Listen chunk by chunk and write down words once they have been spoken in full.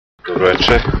Dobro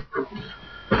večer.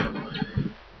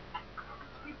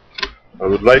 I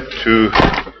would like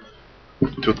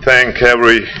to thank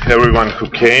everyone who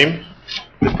came,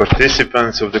 the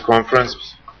participants of the conference,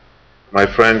 my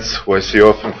friends who I see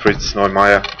often, Fritz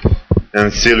Neumeier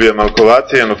and Silvia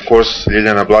Malcolati, and of course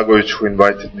Ljiljana Blagović, who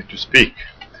invited me to speak.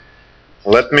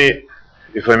 Let me,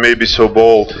 if I may be so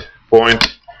bold,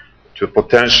 point to a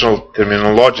potential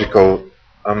terminological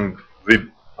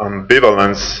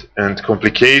ambivalence and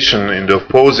complication in the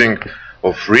opposing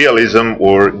of realism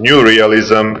or new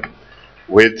realism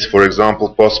with, for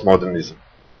example, postmodernism.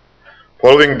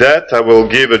 Following that, I will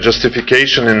give a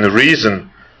justification and a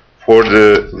reason for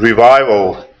the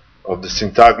revival of the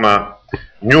syntagma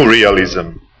new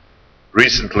realism.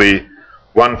 Recently,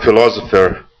 one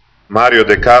philosopher, Mario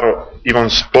De Caro,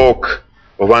 even spoke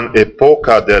of an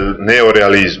epoca del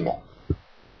neorealismo.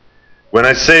 When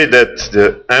I say that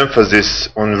the emphasis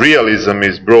on realism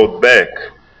is brought back,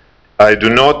 I do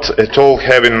not at all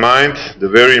have in mind the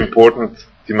very important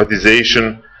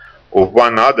thematization of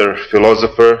one other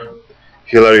philosopher,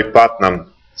 Hilary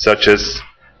Putnam, such as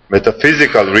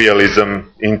metaphysical realism,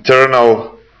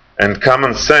 internal and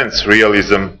common sense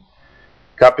realism,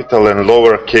 capital and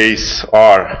lowercase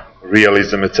r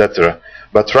realism, etc.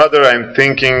 But rather I'm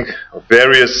thinking of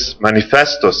various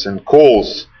manifestos and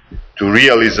calls to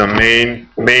realism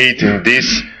made in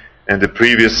this and the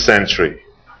previous century.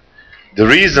 The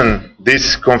reason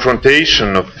this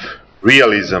confrontation of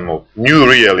realism, of new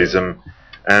realism,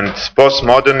 and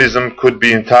postmodernism could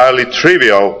be entirely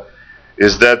trivial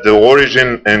is that the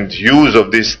origin and use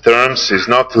of these terms is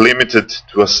not limited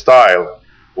to a style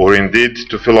or indeed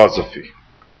to philosophy.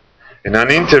 In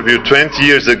an interview 20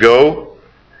 years ago,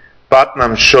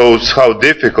 Putnam shows how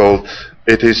difficult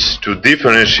it is to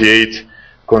differentiate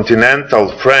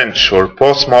continental French or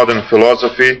postmodern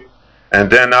philosophy and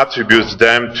then attributes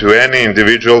them to any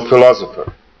individual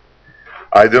philosopher.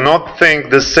 I do not think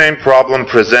the same problem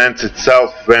presents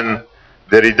itself when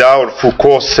Derrida or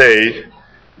Foucault say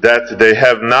that they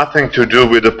have nothing to do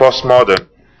with the postmodern,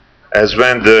 as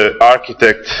when the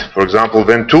architect, for example,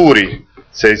 Venturi,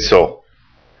 says so.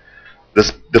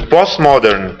 The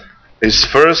postmodern is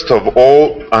first of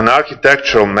all an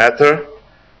architectural matter,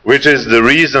 which is the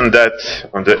reason that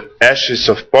on the ashes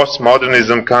of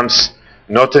postmodernism comes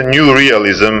not a new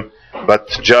realism, but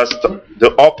just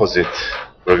the opposite.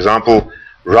 For example,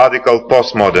 radical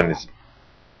postmodernism.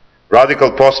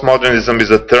 Radical postmodernism is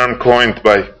a term coined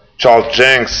by Charles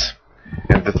Jencks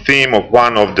and the theme of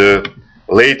one of the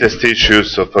latest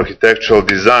issues of architectural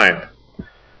design.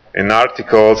 In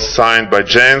articles signed by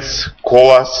Jencks,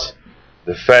 Colas,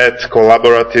 the FED,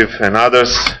 Collaborative, and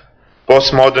others,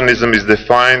 postmodernism is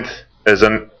defined as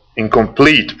an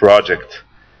incomplete project,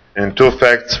 and two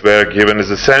facts were given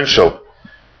as essential.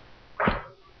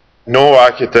 No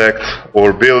architect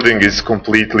or building is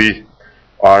completely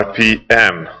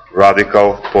RPM,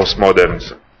 radical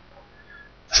postmodernism.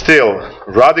 Still,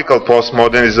 radical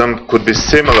postmodernism could be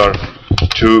similar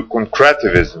to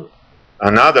concretivism,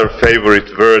 another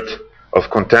favorite word of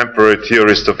contemporary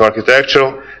theorists of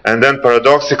architecture, and then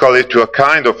paradoxically to a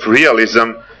kind of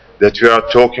realism that we are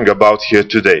talking about here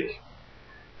today.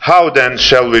 How then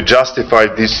shall we justify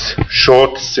this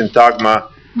short syntagma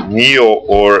neo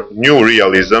or new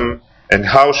realism, and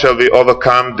how shall we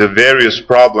overcome the various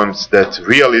problems that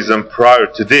realism prior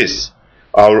to this,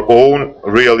 our own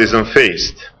realism,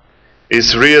 faced?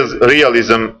 Is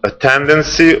realism a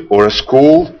tendency or a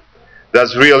school?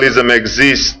 Does realism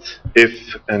exist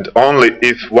if and only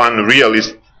if one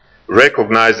realist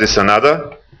recognizes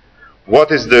another?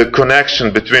 What is the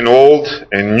connection between old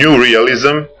and new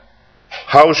realism?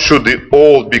 How should the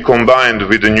old be combined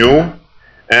with the new?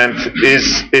 And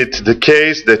is it the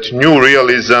case that new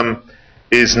realism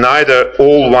is neither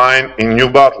old wine in new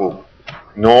bottle,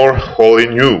 nor wholly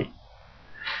new?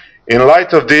 In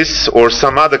light of this or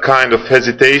some other kind of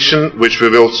hesitation, which we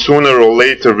will sooner or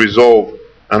later resolve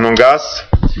among us,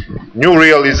 new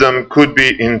realism could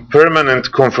be in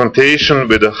permanent confrontation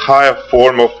with a higher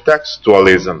form of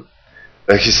textualism,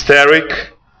 a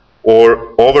hysteric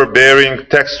or overbearing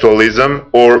textualism,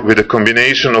 or with a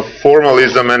combination of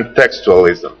formalism and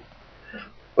textualism.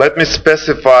 Let me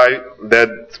specify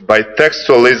that by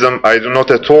textualism I do not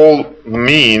at all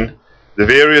mean the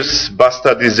various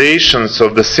bastardizations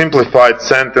of the simplified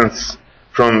sentence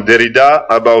from Derrida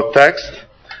about text,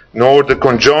 nor the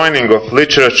conjoining of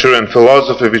literature and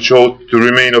philosophy which ought to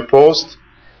remain opposed,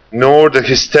 nor the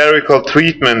hysterical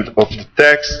treatment of the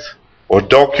text or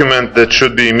document that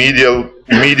should be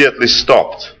immediately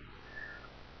stopped.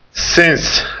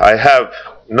 Since I have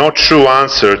no true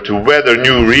answer to whether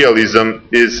new realism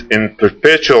is in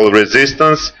perpetual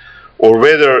resistance or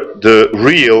whether the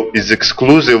real is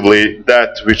exclusively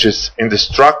that which is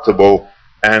indestructible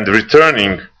and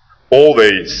returning,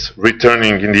 always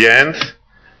returning in the end.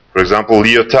 For example,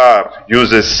 Lyotard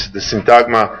uses the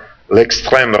syntagma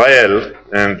l'extrême réel,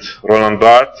 and Roland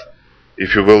Barthes,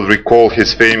 if you will recall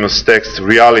his famous text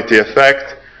Reality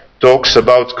Effect, talks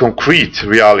about concrete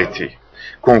reality.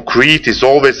 Concrete is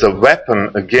always a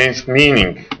weapon against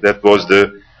meaning. That was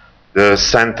the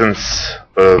sentence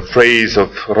phrase of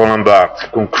Roland Barthes.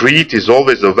 Concrete is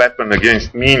always a weapon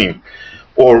against meaning.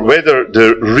 Or whether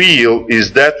the real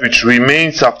is that which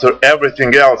remains after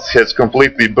everything else has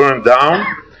completely burned down.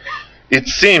 It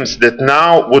seems that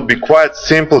now would be quite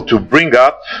simple to bring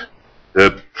up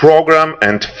the program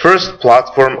and first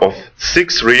platform of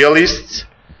 6 realists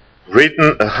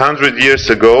written 100 years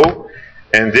ago,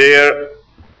 and their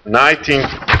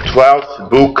 1912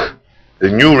 book, The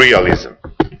New Realism.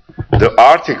 The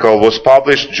article was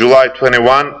published July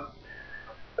 21,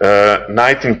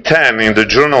 1910 in the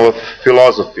Journal of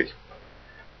Philosophy.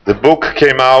 The book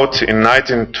came out in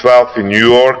 1912 in New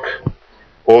York,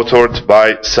 authored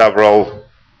by several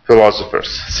philosophers,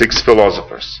 6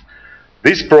 philosophers.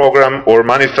 This program or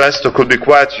manifesto could be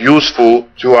quite useful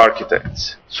to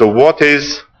architects. So what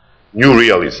is New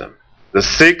Realism? The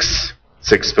six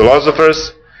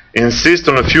philosophers insist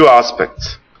on a few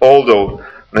aspects. Although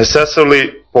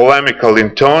necessarily polemical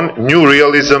in tone, New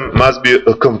Realism must be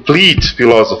a complete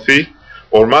philosophy,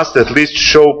 or must at least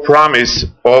show promise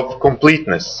of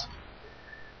completeness.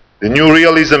 The New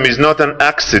Realism is not an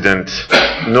accident,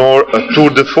 nor a tour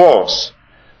de force,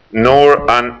 nor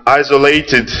an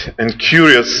isolated and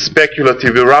curious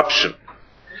speculative eruption.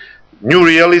 New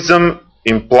Realism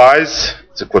implies,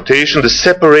 it's a quotation, the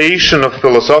separation of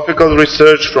philosophical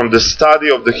research from the study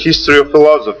of the history of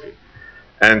philosophy.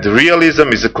 And realism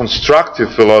is a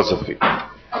constructive philosophy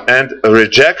and a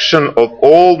rejection of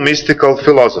all mystical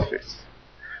philosophies.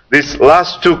 These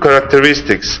last 2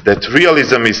 characteristics, that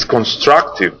realism is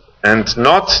constructive and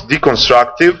not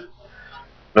deconstructive,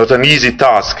 not an easy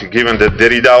task, given that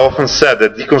Derrida often said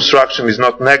that deconstruction is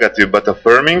not negative but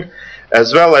affirming,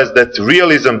 as well as that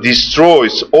realism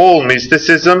destroys all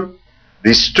mysticism.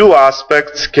 These 2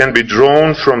 aspects can be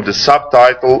drawn from the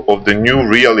subtitle of the New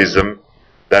Realism,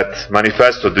 that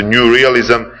manifesto, the New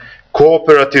Realism,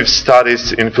 Cooperative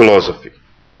Studies in Philosophy.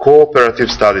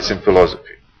 Cooperative Studies in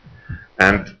Philosophy.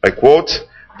 And I quote,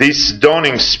 "This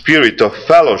dawning spirit of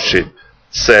fellowship,"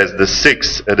 says the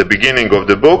 6 at the beginning of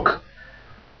the book,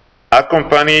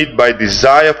 "accompanied by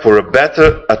desire for a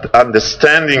better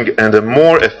understanding and a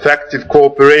more effective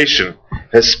cooperation,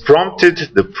 has prompted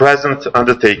the present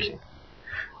undertaking.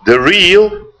 The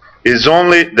real is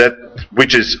only that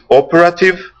which is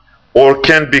operative, or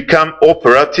can become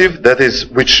operative, that is,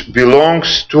 which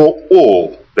belongs to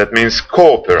all." That means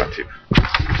cooperative.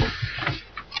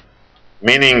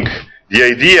 Meaning the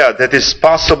idea that it's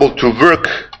possible to work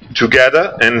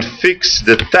together and fix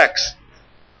the text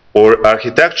or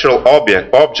architectural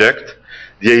object,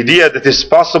 the idea that it's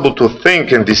possible to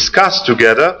think and discuss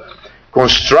together,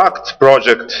 construct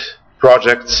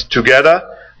projects together.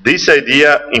 This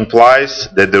idea implies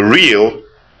that the real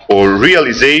or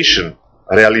realization,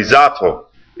 realisator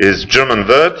is German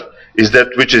word, is that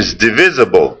which is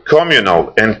divisible,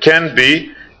 communal, and can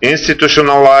be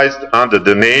institutionalized under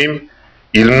the name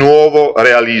Il Nuovo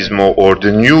Realismo, or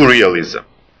the New Realism.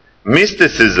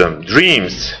 Mysticism,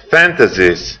 dreams,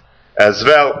 fantasies, as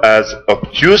well as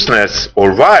obtuseness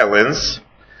or violence.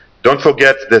 Don't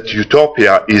forget that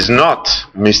utopia is not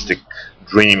mystic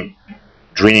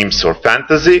dreams or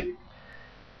fantasy,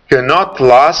 cannot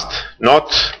last, not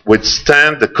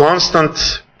withstand the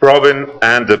constant probing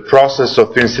and the process of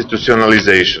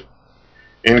institutionalization.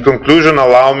 In conclusion,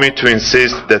 allow me to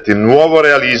insist that the Nuovo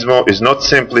Realismo is not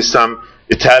simply some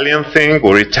Italian thing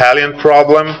or Italian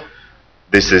problem.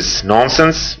 This is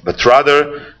nonsense, but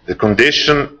rather the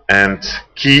condition and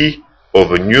key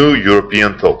of a new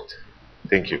European thought.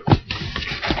 Thank you.